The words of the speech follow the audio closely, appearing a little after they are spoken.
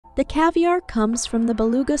The caviar comes from the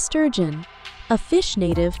beluga sturgeon, a fish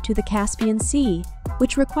native to the Caspian Sea,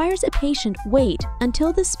 which requires a patient wait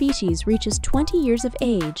until the species reaches 20 years of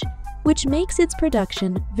age, which makes its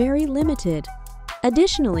production very limited.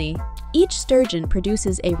 Additionally, each sturgeon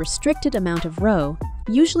produces a restricted amount of roe,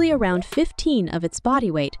 usually around 15 of its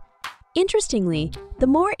body weight. Interestingly, the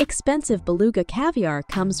more expensive beluga caviar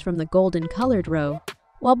comes from the golden-colored roe,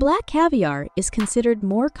 while black caviar is considered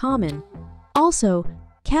more common. Also,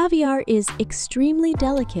 caviar is extremely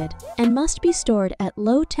delicate and must be stored at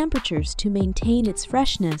low temperatures to maintain its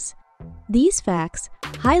freshness. These facts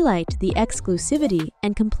highlight the exclusivity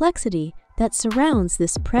and complexity that surrounds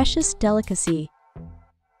this precious delicacy.